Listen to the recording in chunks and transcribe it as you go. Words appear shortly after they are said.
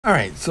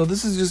Alright, so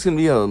this is just gonna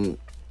be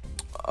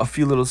a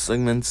few little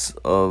segments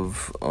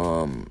of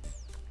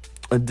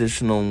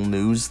additional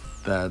news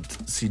that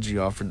CG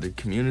offered the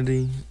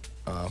community.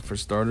 For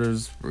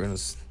starters, we're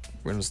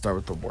gonna start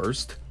with the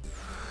worst,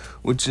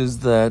 which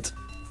is that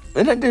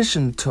in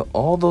addition to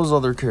all those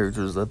other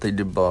characters that they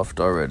debuffed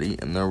already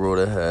in their road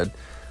ahead,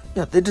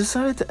 they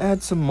decided to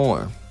add some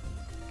more.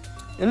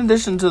 In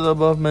addition to the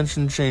above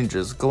mentioned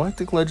changes,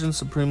 Galactic Legend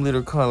Supreme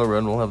Leader Kylo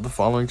Ren will have the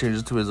following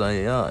changes to his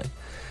AI.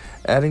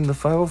 Adding the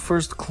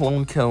 501st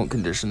clone count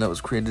condition that was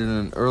created in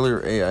an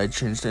earlier AI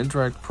change to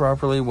interact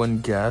properly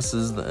when Gas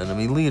is the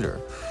enemy leader.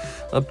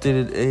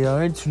 Updated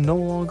AI to no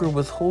longer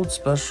withhold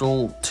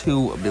Special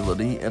 2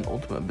 ability and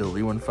Ultimate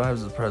ability when 5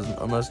 is present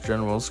unless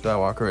General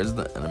Skywalker is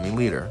the enemy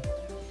leader.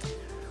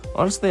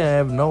 Honestly, I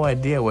have no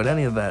idea what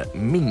any of that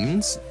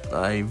means.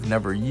 I've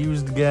never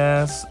used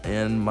Gas,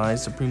 and my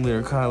Supreme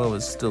Leader Kylo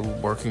is still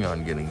working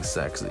on getting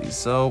sexy,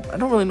 so I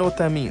don't really know what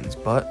that means,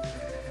 but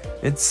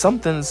it's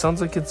something. It sounds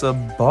like it's a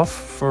buff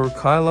for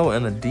Kylo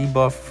and a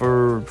debuff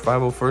for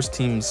 501st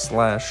team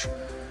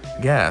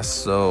 / Gas,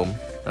 so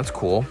that's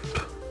cool.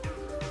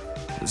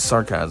 It's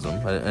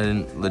sarcasm. I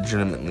didn't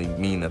legitimately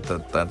mean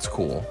that's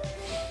cool.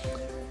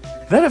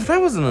 Then, if that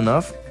wasn't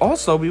enough,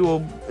 also we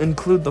will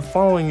include the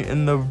following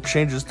in the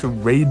changes to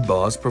Raid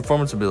Boss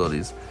performance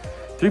abilities: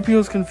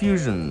 3PO's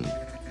Confusion,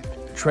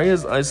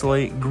 Treia's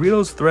Isolate,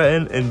 Greedo's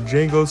Threaten, and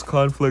Jango's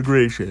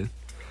Conflagration.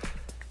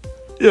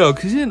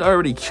 Because you didn't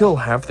already kill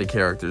half the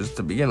characters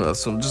to begin with,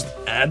 so just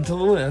add to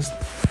the list.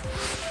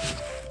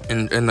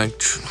 And like,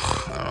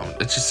 I don't know,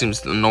 it just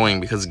seems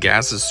annoying because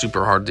Gas is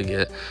super hard to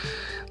get.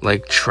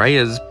 Like,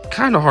 Treia's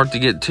kind of hard to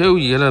get too.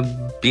 You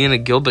gotta be in a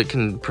guild that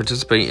can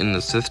participate in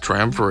the Sith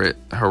Triumvirate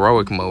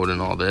heroic mode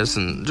and all this,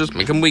 and just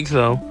make them weak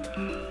though.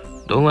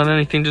 Don't let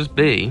anything just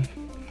be.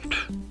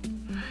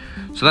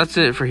 So that's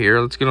it for here.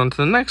 Let's get on to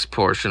the next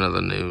portion of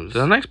the news.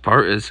 The next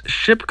part is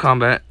ship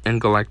combat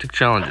and galactic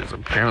challenges.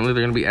 Apparently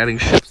they're going to be adding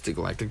ships to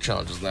galactic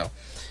challenges now.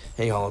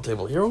 Hey,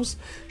 Holotable heroes,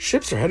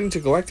 ships are heading to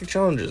galactic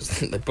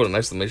challenges. They put an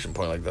exclamation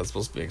point like that's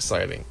supposed to be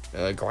exciting.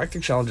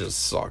 Galactic challenges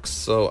sucks,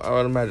 so I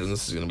would imagine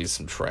this is going to be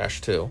some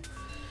trash too.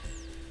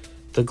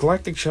 The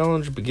Galactic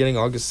Challenge beginning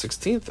August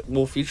 16th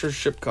will feature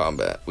ship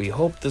combat. We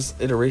hope this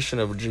iteration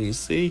of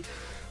GC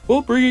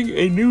will bring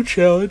a new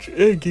challenge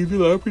and give you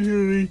the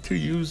opportunity to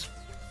use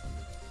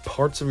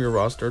parts of your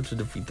roster to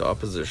defeat the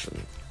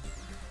opposition.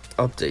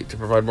 Update: to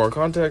provide more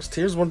context,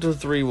 tiers 1 to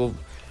 3 will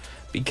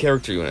be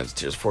character units,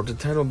 tiers 4 to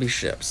 10 will be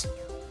ships.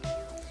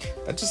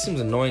 That just seems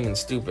annoying and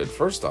stupid.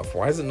 First off,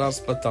 why is it not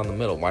split down the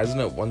middle? Why isn't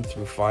it 1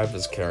 through 5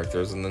 as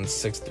characters and then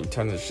 6 through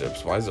 10 as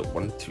ships? Why is it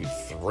 1 through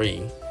 3?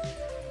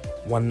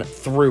 1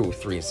 through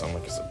 3, sound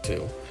like I said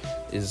 2,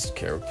 is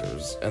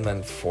characters, and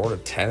then 4 to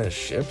 10 as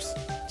ships?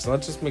 So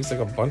that just makes like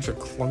a bunch of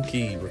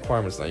clunky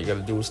requirements now. You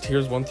gotta do is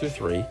tiers 1 through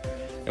 3.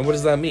 And what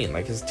does that mean?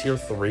 Like, is tier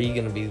 3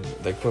 going to be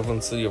the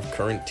equivalency of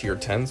current tier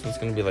 10? So it's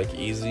going to be like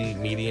easy,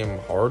 medium,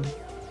 hard,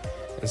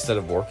 instead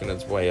of working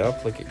its way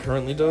up like it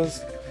currently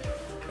does?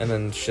 And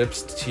then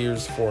ships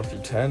tiers 4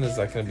 through 10, is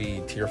that going to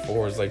be tier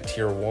 4 is like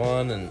tier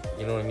 1? And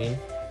you know what I mean?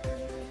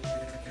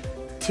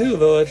 2,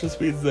 though, that just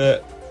means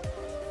that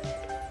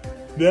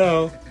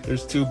now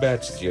there's 2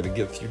 batches. You got to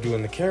get through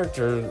doing the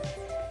character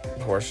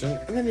portion,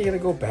 and then you got to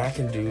go back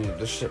and do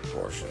the ship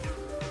portion.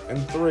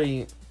 And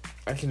 3,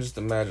 I can just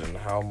imagine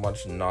how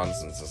much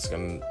nonsense this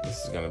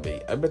is gonna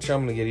be. I bet you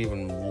I'm gonna get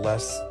even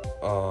less,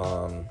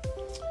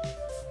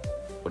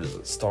 what is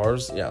it,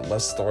 stars? Yeah,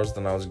 less stars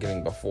than I was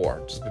getting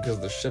before, just because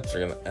the ships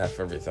are gonna F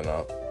everything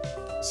up.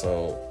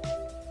 So,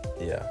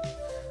 yeah.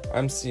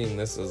 I'm seeing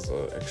this as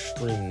an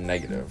extreme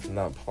negative,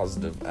 not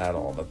positive at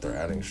all, that they're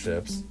adding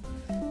ships.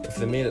 If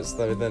they made it so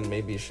that then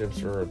maybe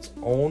ships were its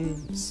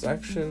own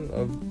section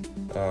of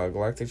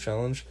Galactic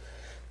Challenge,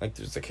 like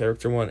there's a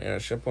character one and a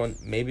ship one,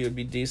 maybe it would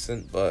be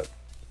decent, but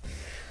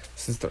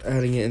since they're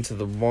adding it into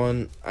the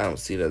one, I don't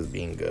see it as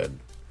being good.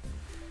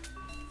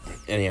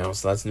 Anyhow,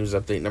 so that's news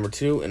update number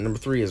 2, and number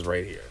 3 is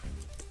right here.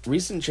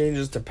 Recent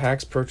changes to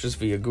packs purchased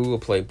via Google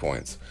Play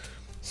points.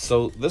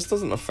 So this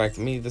doesn't affect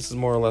me. This is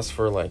more or less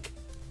for like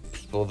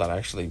people that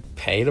actually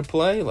pay to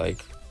play,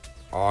 like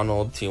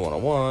Arnold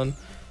T101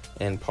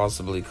 and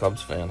possibly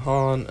Cubs fan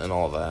Han and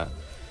all that.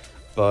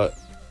 But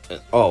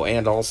oh,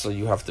 and also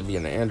you have to be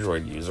an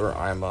Android user.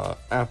 I'm a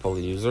Apple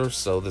user,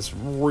 so this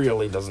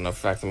really doesn't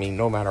affect me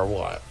no matter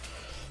what.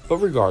 But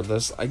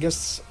regardless, I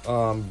guess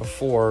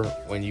before,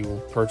 when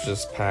you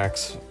purchase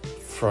packs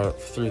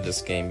through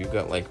this game, you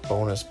got like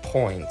bonus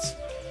points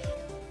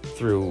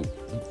through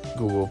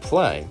Google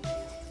Play.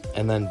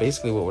 And then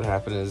basically what would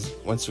happen is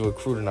once you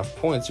accrued enough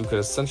points, you could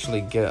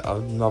essentially get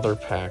another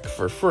pack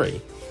for free.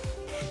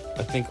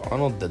 I think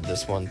Arnold did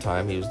this one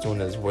time. He was doing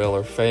his Whale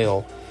or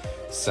Fail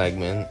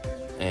segment,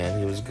 and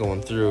he was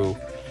going through,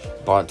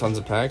 bought tons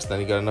of packs,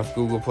 then he got enough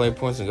Google Play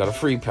points and got a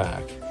free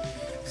pack.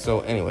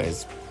 So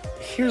anyways,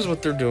 here's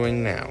what they're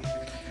doing now.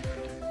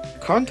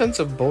 Contents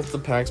of both the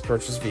packs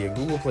purchased via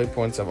Google Play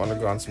points have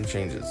undergone some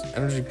changes.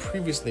 Energy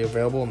previously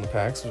available in the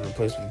packs was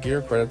replaced with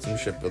gear, credits, and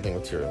shipbuilding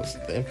materials.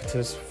 The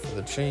impetus for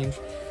the change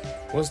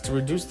was to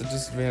reduce the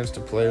disadvantage to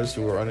players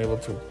who were unable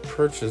to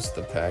purchase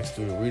the packs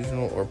due to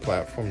regional or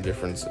platform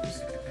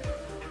differences.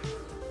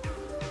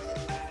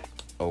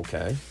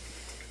 Okay.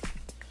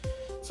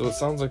 So it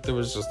sounds like there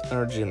was just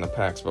energy in the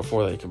packs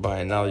before they could buy,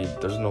 and now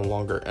there's no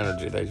longer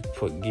energy. They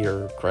put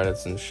gear,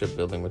 credits, and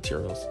shipbuilding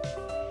materials.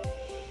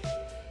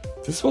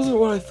 This wasn't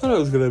what I thought it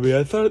was going to be.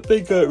 I thought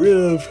they got rid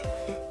of...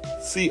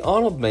 See,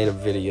 Arnold made a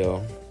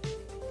video.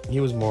 He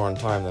was more on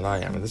time than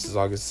I am. And this is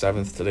August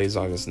 7th. Today's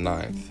August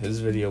 9th.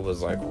 His video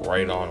was like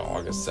right on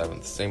August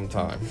 7th. Same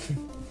time.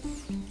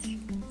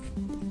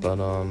 But,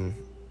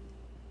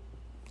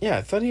 yeah,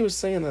 I thought he was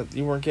saying that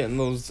you weren't getting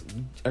those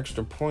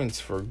extra points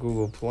for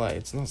Google Play.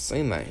 It's not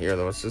saying that here,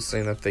 though. It's just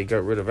saying that they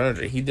got rid of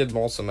energy. He did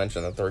also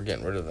mention that they're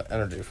getting rid of the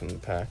energy from the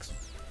packs.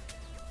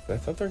 But I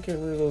thought they're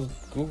getting rid of those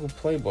Google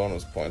Play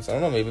bonus points. I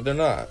don't know. Maybe they're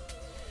not.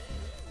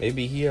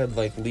 Maybe he had,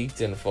 like, leaked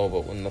info,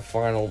 but when the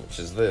final, which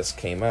is this,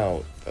 came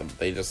out,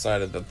 they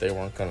decided that they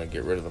weren't going to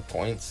get rid of the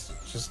points.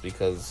 Just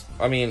because,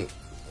 I mean,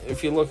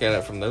 if you look at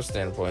it from their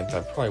standpoint,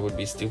 that probably would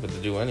be stupid to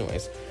do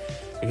anyways.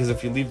 Because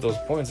if you leave those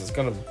points, it's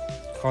going to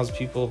cause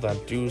people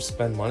that do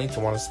spend money to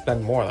want to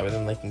spend more. That way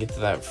then they can get to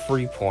that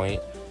free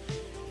point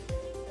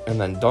and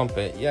then dump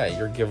it. Yeah,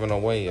 you're giving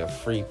away a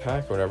free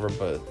pack or whatever,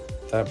 but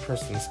that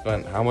person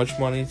spent how much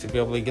money to be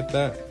able to get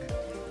that?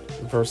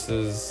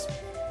 Versus,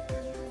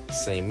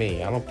 say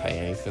me, I don't pay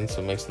anything,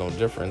 so it makes no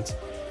difference.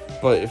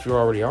 But if you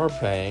already are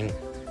paying,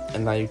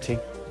 and now you take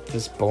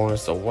this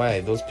bonus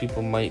away, those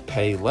people might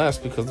pay less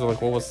because they're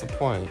like, well, what's the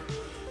point?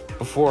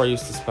 Before I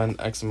used to spend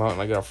X amount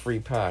and I got a free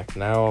pack.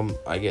 Now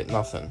I get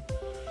nothing.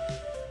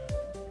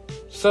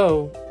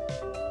 So,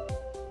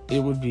 it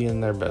would be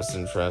in their best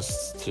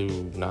interests to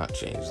not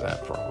change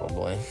that,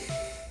 probably.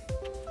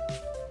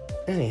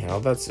 Anyhow,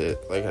 that's it.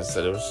 Like I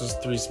said, it was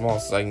just 3 small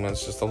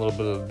segments, just a little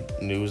bit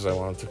of news I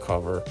wanted to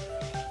cover.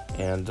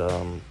 And,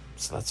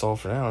 so that's all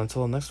for now.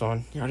 Until the next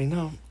one, you already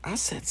know, I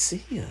said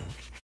see ya.